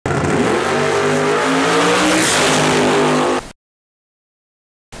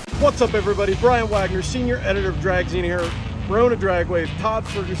What's up, everybody? Brian Wagner, senior editor of Dragzine here. Rona Dragway. Todd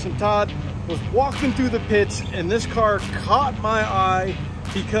Ferguson. Todd was walking through the pits and this car caught my eye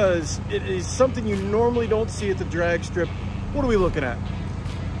because it is something you normally don't see at the drag strip. What are we looking at?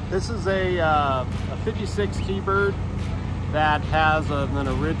 This is a 56 T-Bird that has an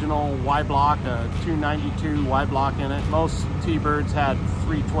original Y block, a 292 Y block in it. Most T-Birds had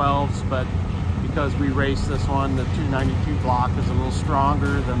 312s, but because we raced this one, the 292 block is a little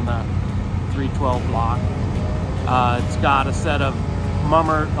stronger than the 312 block. It's got a set of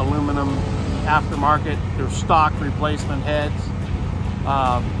Mummer aluminum aftermarket, they're stock replacement heads.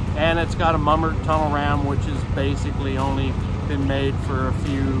 And it's got a Mummer tunnel ram, which is basically only been made for a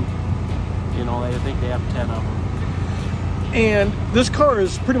few, you know, I think they have 10 of them. And this car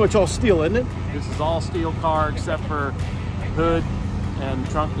is pretty much all steel, isn't it? This is all steel car except for hood and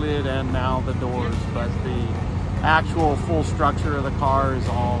trunk lid and now the doors, but the actual full structure of the car is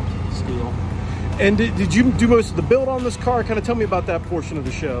all steel. And did you do most of the build on this car? Kind of tell me about that portion of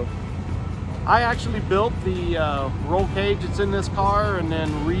the show. I actually built the roll cage that's in this car, and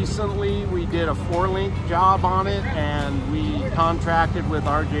then recently we did a 4-link job on it, and we contracted with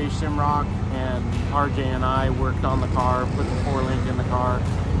RJ Simrock, and RJ and I worked on the car, put the 4-link in the car.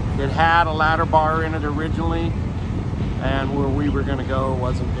 It had a ladder bar in it originally, and where we were gonna go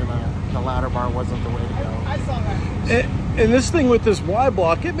the ladder bar wasn't the way to go. I saw that. And this thing with this Y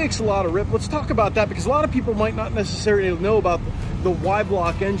block, it makes a lot of rip. Let's talk about that, because a lot of people might not necessarily know about the Y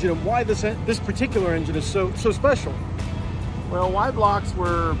block engine and why this particular engine is so special. Well, Y blocks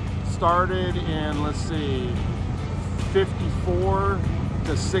were started in, let's see, 54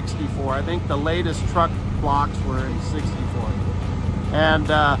 to 64. I think the latest truck blocks were in 64. And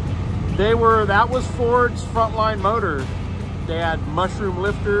that was Ford's frontline motor. They had mushroom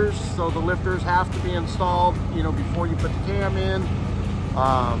lifters, so the lifters have to be installed, you know, before you put the cam in.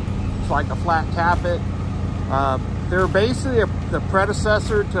 It's like a flat tappet. They're basically the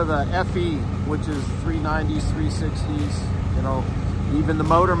predecessor to the FE, which is 390s, 360s. You know, even the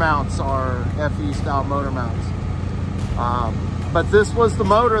motor mounts are FE style motor mounts. But this was the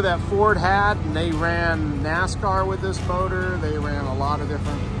motor that Ford had, and they ran NASCAR with this motor. They ran a lot of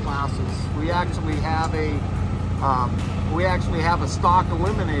different classes. We actually have a stock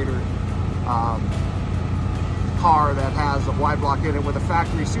Eliminator car that has a Y block in it with a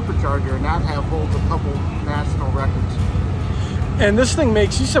factory supercharger, and that holds a couple national records. And this thing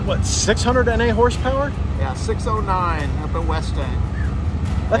makes, you said what, 600 NA horsepower? Yeah, 609 up at West End.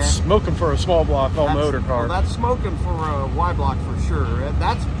 That's smoking for a small block all motor car. Well, that's smoking for a Y block for sure. And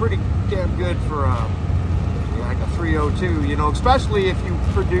that's pretty damn good for like a 302, you know, especially if you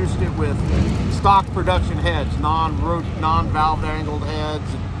produced it with stock production heads, non-valve angled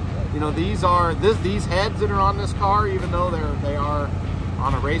heads. You know, these heads that are on this car, even though they are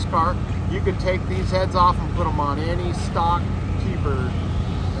on a race car, you could take these heads off and put them on any stock T-Bird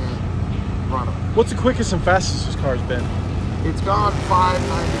and run them. What's the quickest and fastest this car's been? It's gone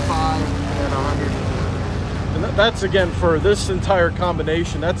 595 and 100. And that's again for this entire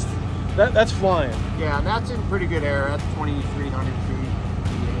combination. That's flying. Yeah, and that's in pretty good air. That's 2,300 feet.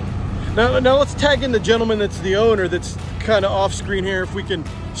 Now let's tag in the gentleman that's the owner, that's kind of off screen here. If we can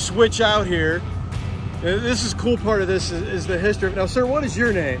switch out here. This is cool part of this is the history. Now, sir, what is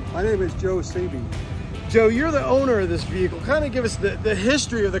your name? My name is Joe Cebe. Joe, you're the owner of this vehicle. Kind of give us the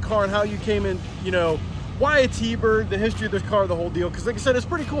history of the car and how you came in, you know, why a T-Bird, the history of this car, the whole deal. Because like I said, it's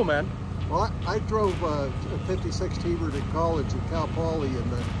pretty cool, man. Well, I drove a 56 T-Bird in college at Cal Poly in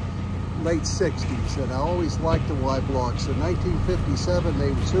the late 60s, and I always liked the Y blocks. In 1957,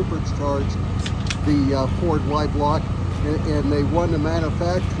 they supercharged the Ford Y block, and they won the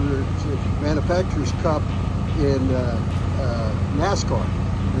Manufacturers Cup in NASCAR.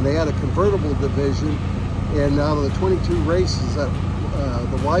 And they had a convertible division, and out of the 22 races, the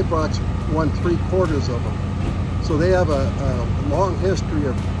Y blocks won 3/4 of them. So they have a long history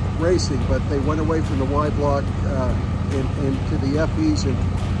of racing, but they went away from the Y block into the FEs in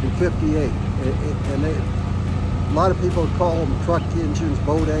 58. And a lot of people call them truck engines,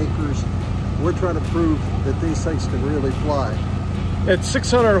 boat anchors. We're trying to prove that these things can really fly. At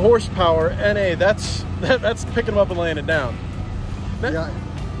 600 horsepower NA, that's picking them up and laying it down.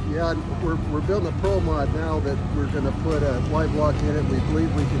 Yeah, we're building a Pro Mod now that we're going to put a Y block in it. We believe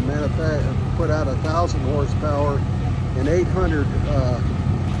we can put out 1,000 horsepower and 800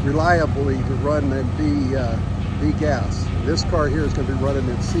 reliably to run in B gas. This car here is going to be running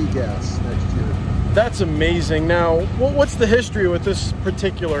in C gas next year. That's amazing. Now, what's the history with this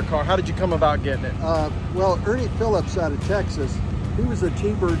particular car? How did you come about getting it? Well, Ernie Phillips out of Texas, he was a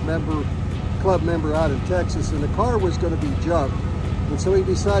T-Bird club member out in Texas, and the car was going to be junked. And so he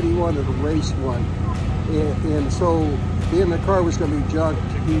decided he wanted to race one. And so being the car was going to be junked,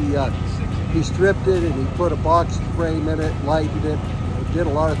 he stripped it and he put a box frame in it, lightened it, did a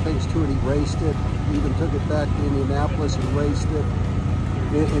lot of things to it. He raced it, he even took it back to Indianapolis and raced it.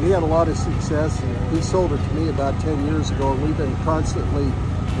 And he had a lot of success. He sold it to me about 10 years ago, and we've been constantly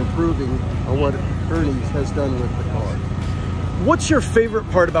improving on what Ernie has done with the car. What's your favorite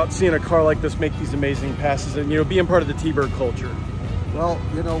part about seeing a car like this make these amazing passes and, you know, being part of the T-Bird culture? Well,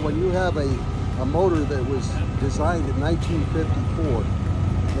 you know, when you have a motor that was designed in 1954,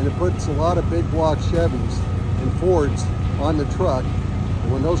 and it puts a lot of big block Chevys and Fords on the truck,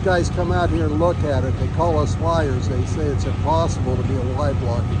 and when those guys come out here and look at it, they call us liars. They say it's impossible to be a Y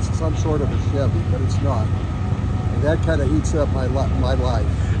block. It's some sort of a Chevy, but it's not. And that kind of eats up my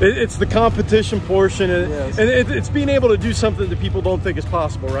life. It's the competition portion, Yes. and it's being able to do something that people don't think is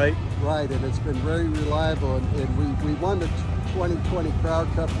possible, right? Right, and it's been very reliable, and we won the 2020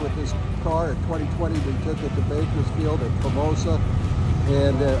 Crowd Cup with this car. In 2020, we took it to Bakersfield and Formosa,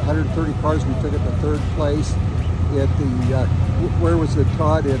 and 130 cars, we took it to 3rd place at the, where was it,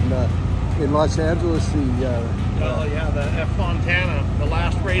 Todd, in Los Angeles? Well, yeah, the Fontana, the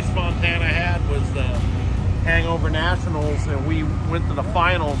last race Fontana had was the Hangover Nationals, and we went to the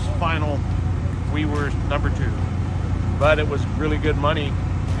final, we were number 2. But it was really good money,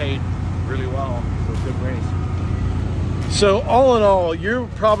 paid really well, so good race. So all in all, you're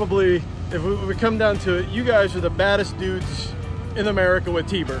probably, if we come down to it, you guys are the baddest dudes in America with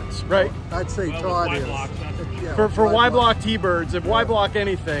T-Birds, right? I'd say Well, Todd is. For Y-block T-Birds, if Y-block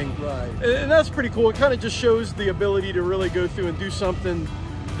anything. Right. And that's pretty cool. It kind of just shows the ability to really go through and do something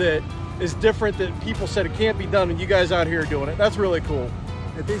that is different, that people said it can't be done, and you guys out here are doing it. That's really cool.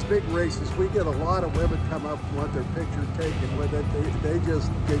 At these big races, we get a lot of women come up and want their picture taken with it. They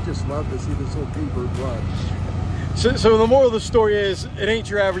just love to see this little T-Bird run. So the moral of the story is, it ain't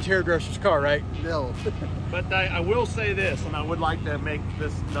your average hairdresser's car, right? No. But I will say this, and I would like to make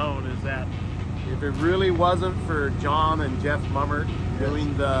this known, is that if it really wasn't for John and Jeff Mummert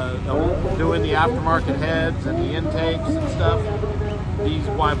doing the aftermarket heads and the intakes and stuff, these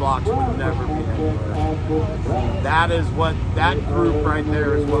Y blocks would never be anywhere. That group right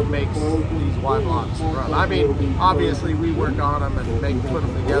there is what makes these Y blocks run. I mean, obviously we work on them and put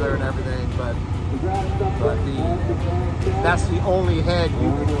them together and everything, but that's the only head you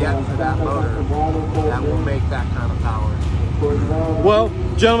can get for that motor that will make that kind of power. Well,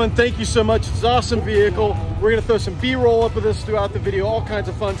 gentlemen, thank you so much. It's an awesome vehicle. We're going to throw some B-roll up with this throughout the video, all kinds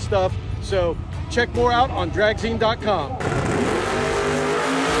of fun stuff. So check more out on dragzine.com.